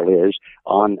view still is,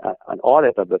 on an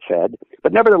audit of the Fed.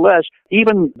 But nevertheless,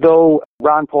 even though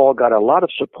Ron Paul got a lot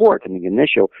of support in the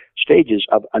initial stages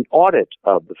of an audit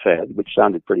of the Fed, which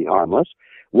sounded pretty harmless,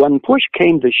 when push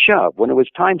came to shove, when it was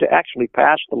time to actually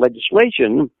pass the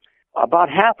legislation, about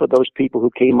half of those people who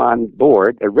came on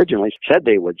board originally said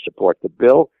they would support the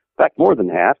bill. In fact, more than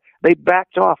half. They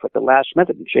backed off at the last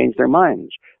minute and changed their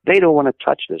minds. They don't want to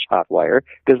touch this hot wire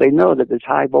because they know that there's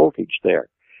high voltage there.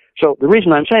 So the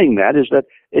reason I'm saying that is that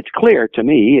it's clear to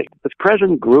me the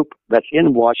present group that's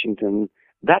in Washington,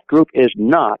 that group is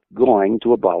not going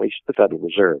to abolish the Federal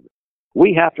Reserve.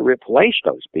 We have to replace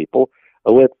those people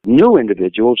with new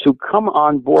individuals who come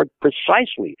on board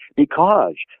precisely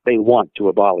because they want to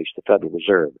abolish the Federal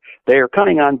Reserve. They are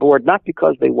coming on board not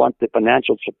because they want the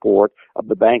financial support of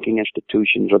the banking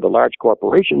institutions or the large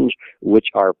corporations, which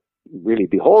are really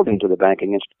beholden to the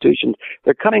banking institutions.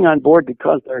 They're coming on board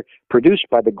because they're produced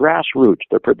by the grassroots.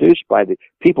 They're produced by the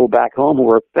people back home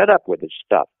who are fed up with this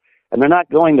stuff. And they're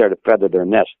not going there to feather their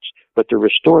nests, but to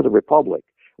restore the republic.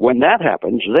 When that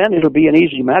happens, then it'll be an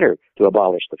easy matter to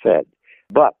abolish the Fed.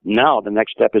 But now the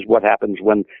next step is what happens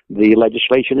when the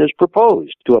legislation is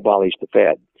proposed to abolish the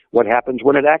Fed. What happens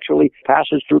when it actually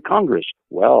passes through Congress?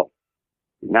 Well,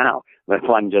 now the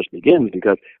fun just begins,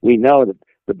 because we know that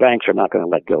the banks are not going to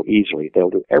let go easily. They'll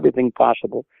do everything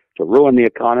possible to ruin the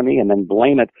economy and then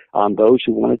blame it on those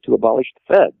who wanted to abolish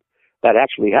the Fed. That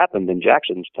actually happened in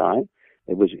Jackson's time.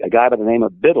 It was a guy by the name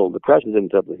of Biddle. The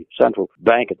president of the central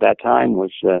bank at that time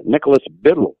was Nicholas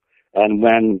Biddle. And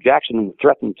when Jackson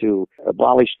threatened to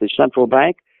abolish the central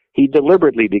bank, he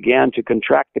deliberately began to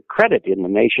contract the credit in the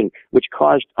nation, which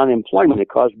caused unemployment. It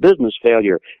caused business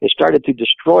failure. It started to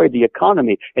destroy the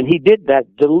economy. And he did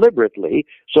that deliberately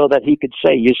so that he could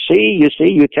say, you see,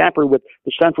 you tamper with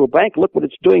the central bank. Look what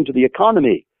it's doing to the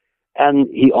economy. And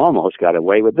he almost got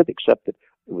away with it, except that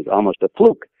it was almost a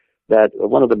fluke that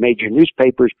one of the major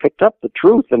newspapers picked up the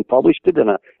truth and published it in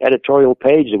an editorial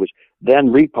page. It was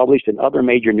then republished in other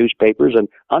major newspapers, and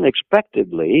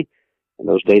unexpectedly, in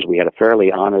those days we had a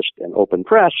fairly honest and open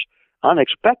press,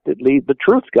 unexpectedly the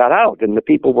truth got out, and the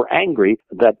people were angry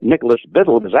that Nicholas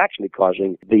Biddle was actually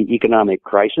causing the economic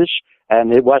crisis,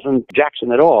 and it wasn't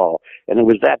Jackson at all. And it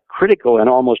was that critical and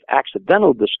almost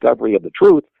accidental discovery of the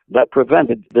truth that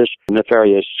prevented this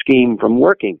nefarious scheme from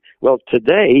working. Well,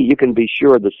 today, you can be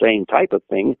sure the same type of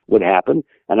thing would happen,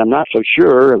 and I'm not so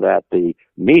sure that the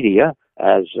media,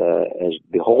 as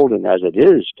beholden as it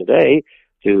is today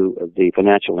to the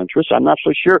financial interests, I'm not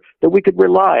so sure that we could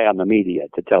rely on the media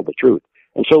to tell the truth.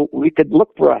 And so we could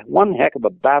look for one heck of a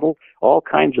battle, all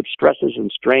kinds of stresses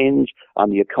and strains on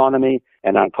the economy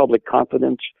and on public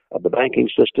confidence of the banking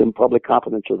system, public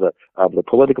confidence of the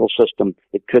political system.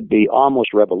 It could be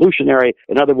almost revolutionary.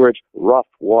 In other words, rough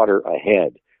water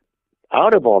ahead.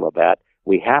 Out of all of that,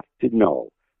 we have to know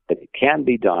that it can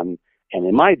be done, and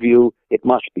in my view, it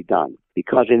must be done.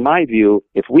 Because in my view,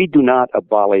 if we do not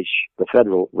abolish the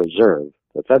Federal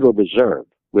Reserve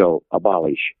will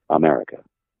abolish America.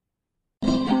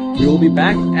 We will be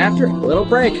back after a little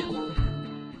break.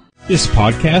 This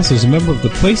podcast is a member of the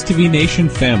Place to Be Nation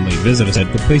family. Visit us at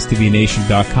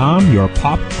theplacetobenation.com, your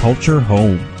pop culture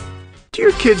home. Do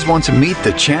your kids want to meet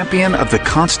the champion of the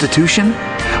Constitution?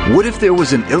 What if there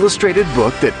was an illustrated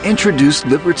book that introduced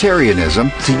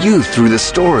libertarianism to youth through the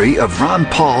story of Ron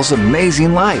Paul's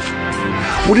amazing life?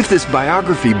 What if this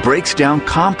biography breaks down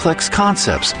complex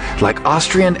concepts like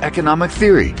Austrian economic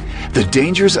theory, the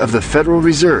dangers of the Federal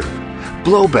Reserve,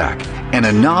 blowback, and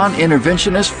a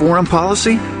non-interventionist foreign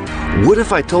policy? What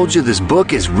if I told you this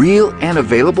book is real and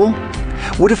available?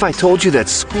 What if I told you that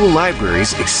school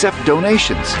libraries accept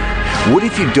donations? What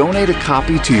if you donate a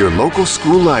copy to your local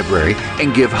school library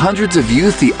and give hundreds of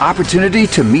youth the opportunity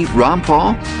to meet Ron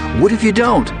Paul? What if you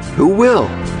don't? Who will?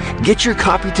 Get your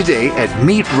copy today at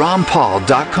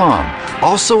meetronpaul.com,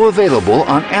 also available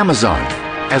on Amazon.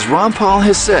 As Ron Paul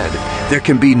has said, there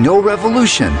can be no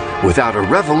revolution without a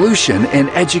revolution in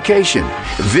education.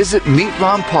 Visit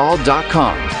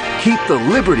meetronpaul.com. Keep the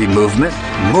liberty movement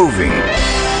moving.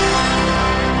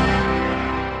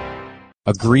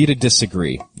 Agree to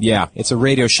Disagree. Yeah, it's a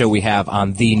radio show we have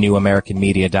on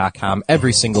thenewamericanmedia.com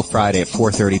every single Friday at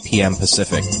 4:30 p.m.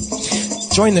 Pacific.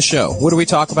 Join the show. What do we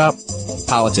talk about?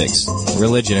 Politics,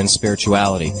 religion, and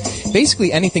spirituality.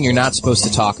 Basically anything you're not supposed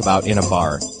to talk about in a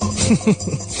bar.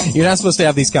 You're not supposed to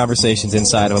have these conversations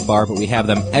inside of a bar, but we have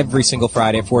them every single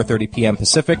Friday at 4:30 p.m.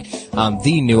 Pacific on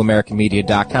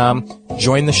thenewamericanmedia.com.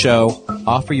 Join the show,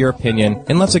 offer your opinion,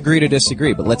 and let's agree to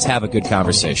disagree, but let's have a good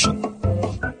conversation.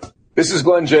 This is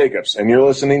Glenn Jacobs, and you're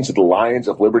listening to the Lions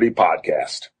of Liberty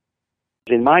podcast.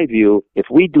 In my view, if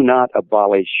we do not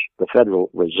abolish the Federal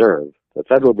Reserve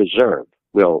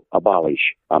will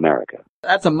abolish America.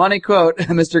 That's a money quote,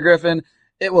 Mr. Griffin.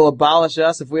 It will abolish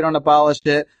us if we don't abolish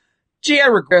it. G.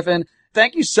 Edward Griffin,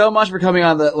 thank you so much for coming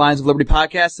on the Lions of Liberty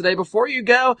podcast today. Before you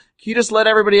go, can you just let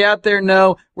everybody out there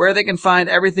know where they can find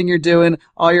everything you're doing,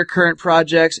 all your current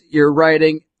projects, your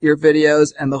writing, your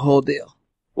videos, and the whole deal?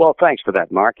 Well, thanks for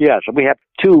that, Mark. Yes, we have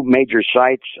two major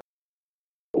sites.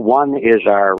 One is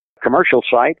our commercial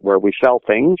site where we sell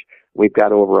things. We've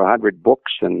got over 100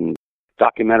 books and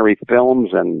documentary films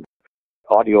and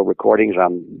audio recordings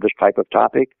on this type of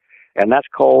topic, and that's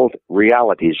called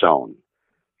Reality Zone.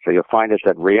 So you'll find us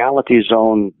at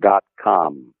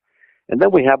realityzone.com. And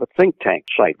then we have a think tank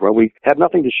site where we have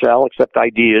nothing to sell except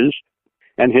ideas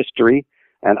and history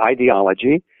and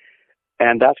ideology,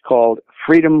 and that's called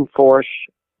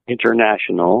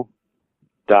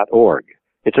freedomforceinternational.org.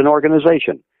 It's an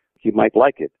organization. You might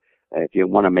like it. If you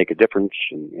want to make a difference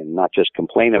and not just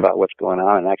complain about what's going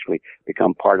on and actually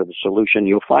become part of the solution,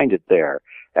 you'll find it there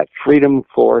at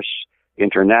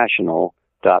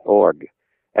freedomforceinternational.org.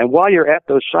 And while you're at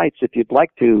those sites, if you'd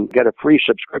like to get a free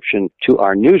subscription to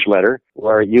our newsletter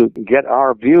where you get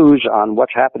our views on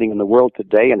what's happening in the world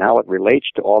today and how it relates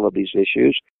to all of these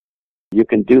issues, you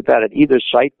can do that at either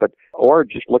site, or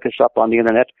just look us up on the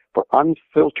internet for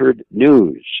Unfiltered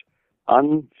News,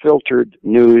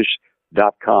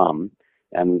 unfilterednews.com,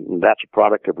 and that's a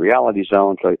product of Reality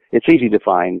Zone, so it's easy to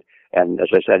find, and as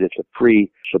I said, it's a free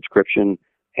subscription,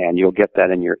 and you'll get that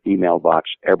in your email box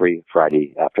every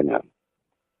Friday afternoon.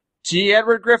 G.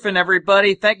 Edward Griffin,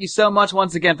 everybody, thank you so much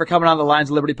once again for coming on the Lions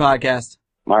of Liberty podcast.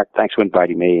 Mark, thanks for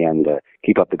inviting me, and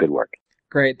keep up the good work.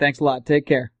 Great, thanks a lot. Take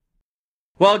care.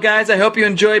 Well, guys, I hope you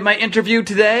enjoyed my interview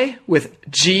today with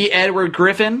G. Edward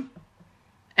Griffin.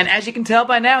 And as you can tell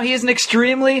by now, he is an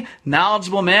extremely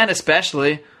knowledgeable man,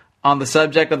 especially on the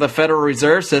subject of the Federal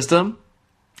Reserve System.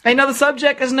 I know the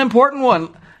subject is an important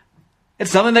one. It's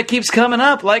something that keeps coming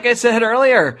up, like I said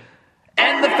earlier.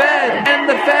 End the Fed! End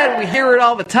the Fed! We hear it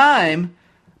all the time.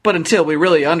 But until we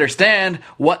really understand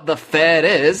what the Fed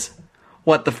is,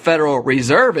 what the Federal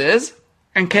Reserve is,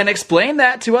 and can explain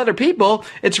that to other people,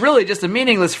 it's really just a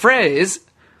meaningless phrase.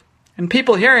 And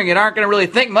people hearing it aren't going to really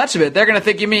think much of it. They're going to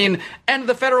think you mean end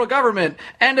the federal government,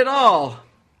 end it all.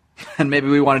 And maybe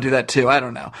we want to do that too, I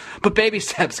don't know. But baby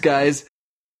steps, guys.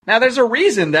 Now, there's a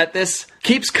reason that this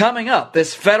keeps coming up,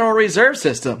 this Federal Reserve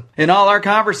System, in all our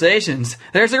conversations.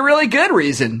 There's a really good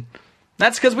reason.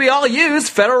 That's because we all use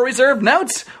Federal Reserve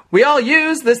notes. We all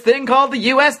use this thing called the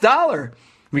U.S. dollar.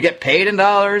 We get paid in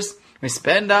dollars. We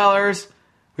spend dollars.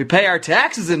 We pay our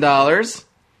taxes in dollars.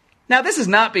 Now, this is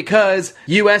not because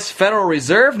U.S. Federal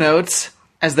Reserve notes,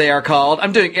 as they are called,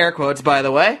 I'm doing air quotes, by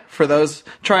the way, for those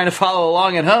trying to follow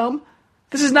along at home.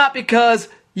 This is not because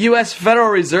U.S. Federal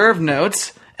Reserve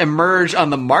notes emerge on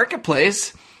the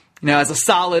marketplace, as a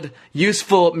solid,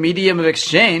 useful medium of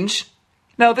exchange.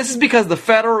 No, this is because the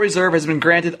Federal Reserve has been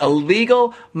granted a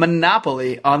legal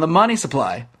monopoly on the money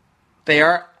supply. They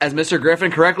are, as Mr.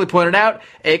 Griffin correctly pointed out,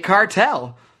 a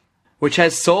cartel, which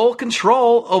has sole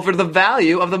control over the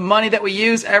value of the money that we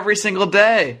use every single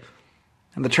day.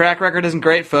 And the track record isn't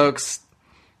great, folks.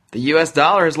 The U.S.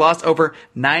 dollar has lost over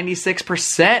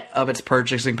 96% of its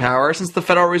purchasing power since the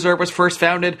Federal Reserve was first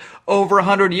founded over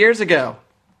 100 years ago.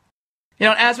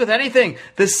 As with anything,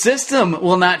 the system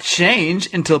will not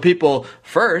change until people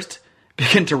first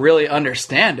begin to really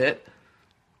understand it.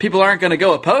 People aren't going to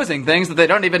go opposing things that they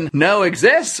don't even know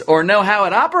exists or know how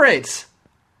it operates.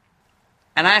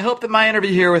 And I hope that my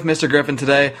interview here with Mr. Griffin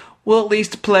today will at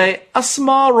least play a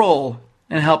small role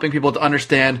in helping people to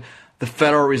understand the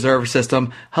Federal Reserve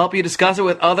System, help you discuss it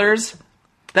with others.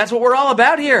 That's what we're all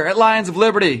about here at Lions of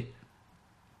Liberty.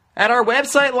 At our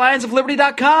website,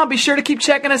 lionsofliberty.com, be sure to keep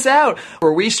checking us out,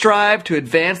 where we strive to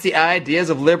advance the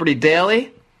ideas of liberty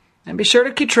daily. And be sure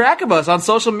to keep track of us on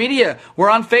social media. We're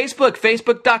on Facebook,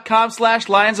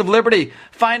 facebook.com/Lions of Liberty.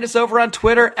 Find us over on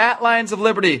Twitter at Lions of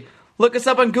Liberty. Look us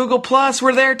up on Google+,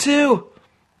 we're there too.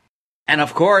 And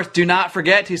of course, do not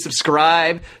forget to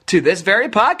subscribe to this very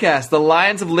podcast, the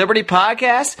Lions of Liberty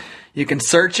podcast. You can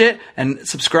search it and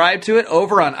subscribe to it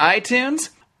over on iTunes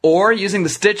or using the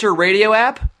Stitcher radio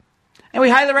app. And we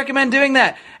highly recommend doing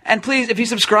that. And please, if you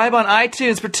subscribe on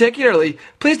iTunes particularly,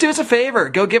 please do us a favor.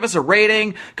 Go give us a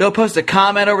rating. Go post a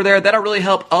comment over there. That'll really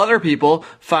help other people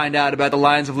find out about the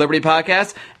Lions of Liberty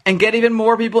podcast and get even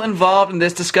more people involved in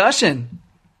this discussion.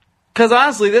 Because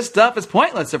honestly, this stuff is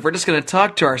pointless if we're just going to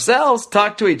talk to ourselves,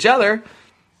 talk to each other.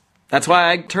 That's why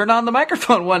I turned on the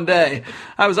microphone one day.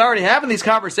 I was already having these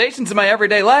conversations in my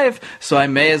everyday life, so I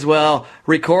may as well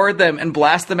record them and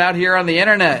blast them out here on the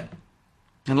internet.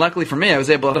 And luckily for me, I was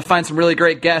able to find some really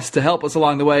great guests to help us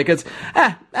along the way, because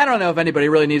I don't know if anybody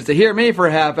really needs to hear me for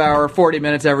a half hour or 40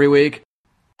 minutes every week.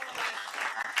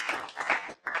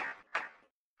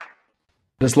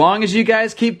 As long as you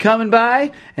guys keep coming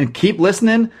by and keep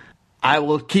listening, I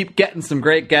will keep getting some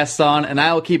great guests on, and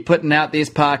I will keep putting out these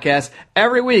podcasts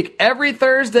every week, every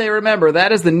Thursday. Remember,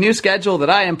 that is the new schedule that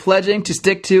I am pledging to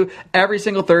stick to every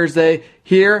single Thursday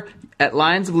here at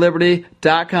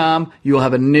lionsofliberty.com. You will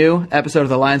have a new episode of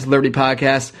the Lions of Liberty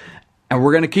podcast, and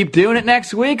we're going to keep doing it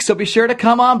next week, so be sure to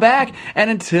come on back. And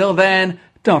until then,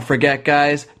 don't forget,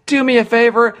 guys, do me a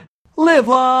favor, live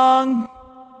long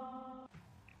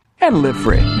and live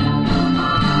free.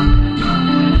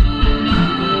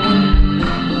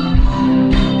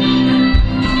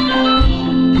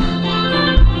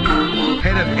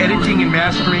 Head of editing and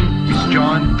mastering is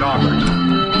John Doggart.